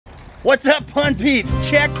What's up, Pond Peeps?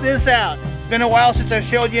 Check this out. It's been a while since I've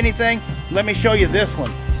showed you anything. Let me show you this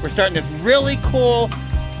one. We're starting this really cool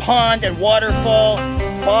pond and waterfall,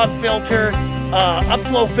 fog filter,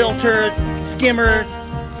 upflow filter, skimmer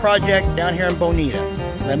project down here in Bonita.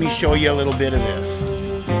 Let me show you a little bit of this.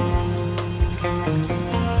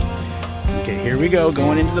 Okay, here we go,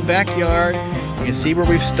 going into the backyard. You can see where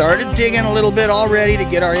we've started digging a little bit already to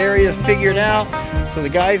get our area figured out so the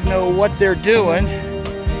guys know what they're doing.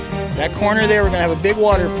 That corner there, we're going to have a big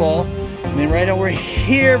waterfall. And then right over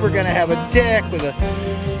here, we're going to have a deck with a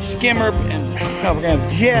skimmer. And we're going to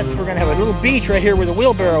have jets. We're going to have a little beach right here where the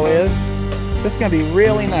wheelbarrow is. This is going to be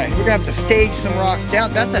really nice. We're going to have to stage some rocks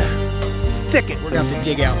down. That's a thicket we're going to have to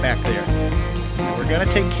dig out back there. And we're going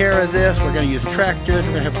to take care of this. We're going to use tractors.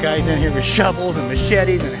 We're going to have guys in here with shovels and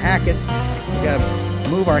machetes and hackets. We've got to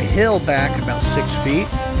move our hill back about 6 feet.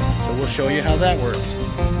 So we'll show you how that works.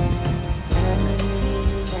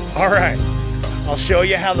 All right, I'll show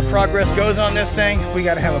you how the progress goes on this thing. We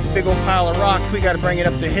got to have a big old pile of rocks. We got to bring it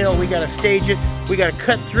up the hill. We got to stage it. We got to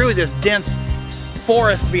cut through this dense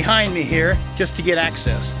forest behind me here just to get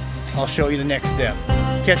access. I'll show you the next step.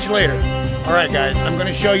 Catch you later. All right, guys, I'm going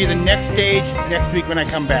to show you the next stage next week when I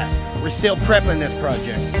come back. We're still prepping this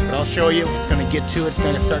project, but I'll show you. It's going to get to it. It's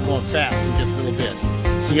going to start going fast in just a little bit.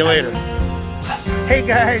 See you later. Hey,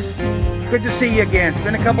 guys. Good to see you again. It's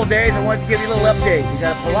been a couple days. I wanted to give you a little update. We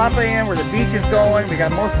got a palapa in where the beach is going. We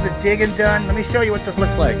got most of the digging done. Let me show you what this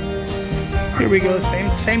looks like. Here we go.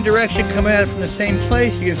 Same direction, coming at it from the same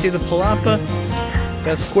place. You can see the palapa.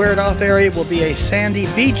 That squared off area will be a sandy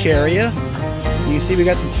beach area. You can see we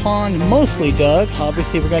got the pond mostly dug.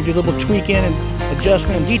 Obviously, we're going to do a little tweaking and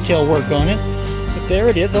adjustment and detail work on it. But there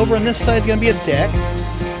it is. Over on this side is going to be a deck.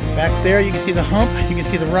 Back there, you can see the hump. You can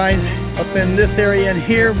see the rise up in this area and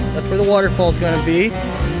here. That's where the waterfall is going to be.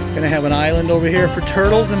 Going to have an island over here for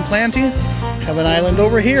turtles and plantains. Have an island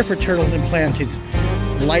over here for turtles and plantains.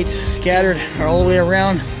 Lights scattered all the way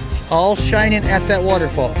around, all shining at that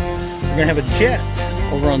waterfall. We're going to have a jet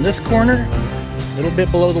over on this corner, a little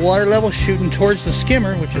bit below the water level, shooting towards the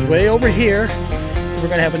skimmer, which is way over here. We're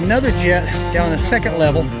going to have another jet down the second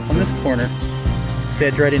level on this corner.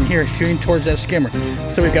 Edge right in here, shooting towards that skimmer.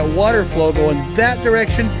 So we've got water flow going that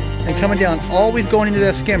direction and coming down, always going into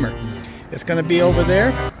that skimmer. It's going to be over there.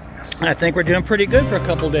 And I think we're doing pretty good for a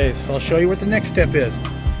couple days. So I'll show you what the next step is.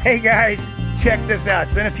 Hey guys, check this out.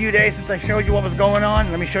 It's been a few days since I showed you what was going on.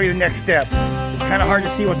 Let me show you the next step. It's kind of hard to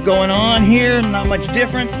see what's going on here. Not much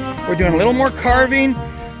difference. We're doing a little more carving,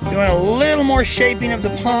 doing a little more shaping of the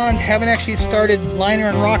pond. Haven't actually started liner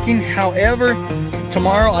and rocking. However,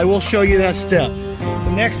 tomorrow I will show you that step.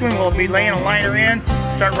 The next one will be laying a liner in,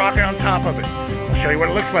 start rocking on top of it. I'll show you what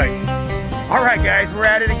it looks like. All right, guys, we're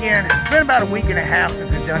at it again. It's been about a week and a half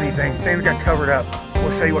since we've done anything. Things got covered up.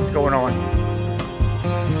 We'll show you what's going on.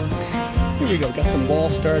 Here we go. Got some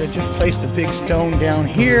walls started. Just placed a big stone down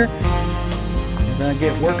here. We're gonna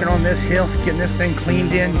get working on this hill, getting this thing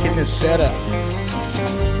cleaned in, getting it set up.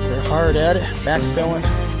 They're hard at it, backfilling.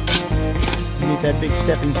 We need that big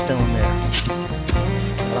stepping stone there.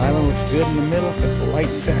 That island looks good in the middle. Got the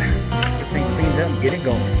lights set. This thing cleaned up and get it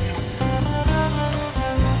going.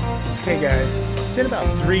 Okay guys, it's been about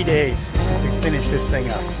 3 days since we finished this thing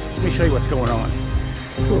up. Let me show you what's going on.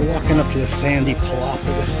 We're walking up to the sandy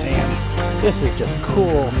palapa with sand. This is just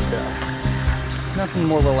cool stuff. Nothing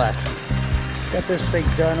more relaxing. Got this thing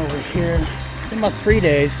done over here. It's been about 3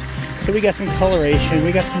 days. So we got some coloration.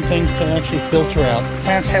 We got some things to actually filter out. The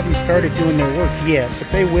plants haven't started doing their work yet, but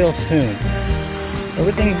they will soon.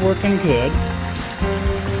 Everything's working good.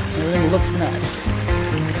 Everything looks nice.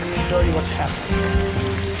 I'll show you what's happening.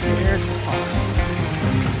 Here's the pond.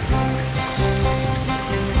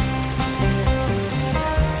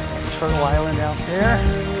 Turtle Island out there.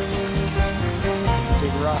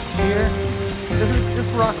 Big rock here. This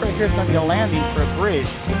rock right here is going to be a landing for a bridge.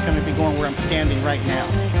 It's going to be going where I'm standing right now,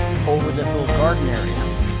 over this little garden area.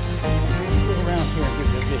 Go around here and give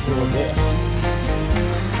you a visual of this.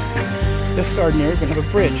 This garden area is going to have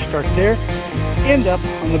a bridge. Start there, end up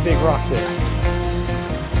on the big rock there.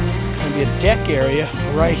 It's going to be a deck area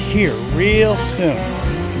right here real soon.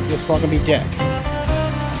 This is all going to be deck.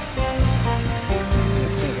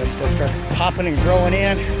 This thing starts popping and growing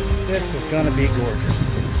in. This is going to be gorgeous.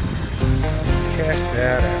 Check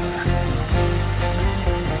that out.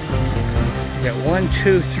 We got 1,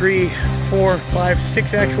 2, 3, 4, 5,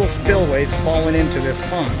 6 actual spillways falling into this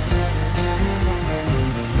pond.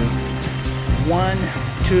 1,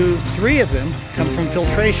 2, 3 of them come from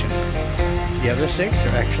filtration. The other 6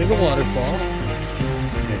 are actually the waterfall.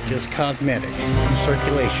 It's just cosmetic from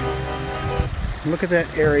circulation. Look at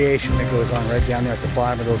that aeration that goes on right down there at the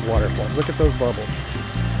bottom of those waterfalls. Look at those bubbles.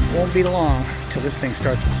 Won't be long till this thing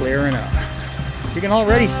starts clearing up. You can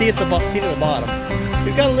already see at the bottom.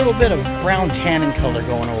 We've got a little bit of brown tannin color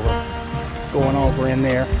going over in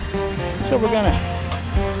there. So we're gonna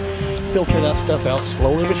filter that stuff out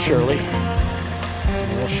slowly but surely.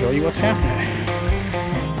 And we'll show you what's happening.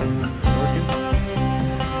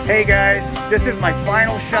 Hey guys, this is my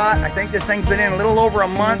final shot. I think this thing's been in a little over a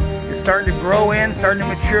month. It's starting to grow in, starting to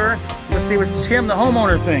mature. Let's see what Tim, the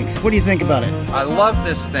homeowner, thinks. What do you think about it? I love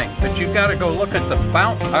this thing, but you've got to go look at the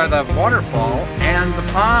fountain, or the waterfall, and the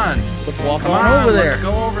pond. Let's walk on over there. Let's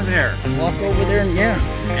go over there. Walk over there, and yeah.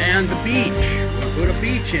 And the beach. We'll put a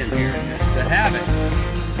beach in here just to have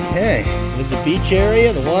it. Okay, there's the beach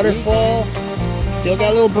area, the waterfall. Still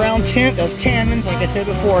got a little brown tint. Those tannins, like I said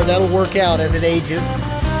before, that'll work out as it ages.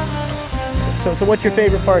 So what's your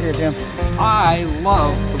favorite part here, Jim? I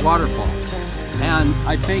love the waterfall. And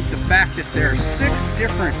I think the fact that there are 6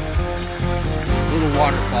 different little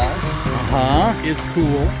waterfalls is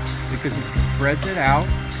cool because it spreads it out.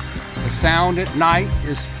 The sound at night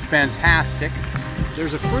is fantastic.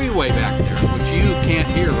 There's a freeway back there, which you can't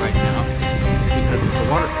hear right now because it's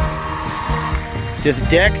a waterfall. This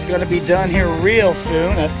deck's going to be done here real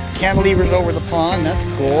soon. That cantilever's over the pond. That's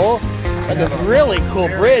cool. Got this really cool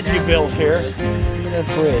bridge you built here. Look at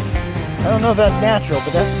that bridge. I don't know if that's natural,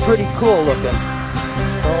 but that's pretty cool looking.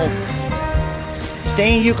 It's called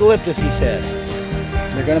stained eucalyptus, he said.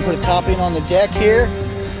 They're going to put a topping on the deck here.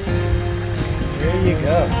 There you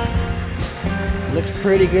go. Looks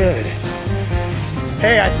pretty good.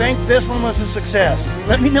 Hey, I think this one was a success.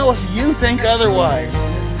 Let me know if you think otherwise.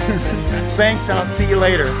 Thanks, and I'll see you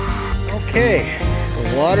later. Okay,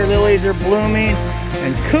 the water lilies are blooming.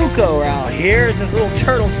 And Cuco out here is this little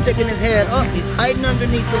turtle sticking his head. Oh, he's hiding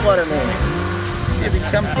underneath the water lily. If he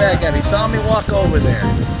comes back up, he saw me walk over there.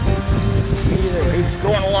 He's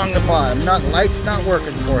going along the bottom. Light's not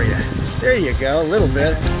working for you. There you go, a little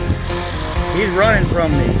bit. He's running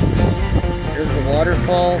from me. Here's the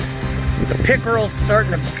waterfall. The pickerel's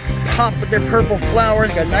starting to pop with their purple flowers.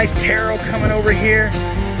 Got nice taro coming over here.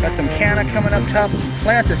 Got some canna coming up top. Some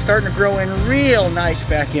plants are starting to grow in real nice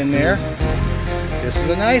back in there. This is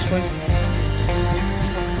a nice one.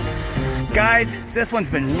 Guys, this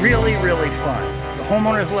one's been really, really fun. The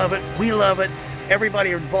homeowners love it. We love it.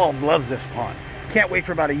 Everybody involved loves this pond. Can't wait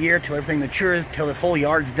for about a year till everything matures, till this whole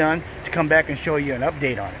yard's done, to come back and show you an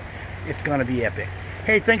update on it. It's going to be epic.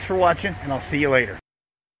 Hey, thanks for watching, and I'll see you later.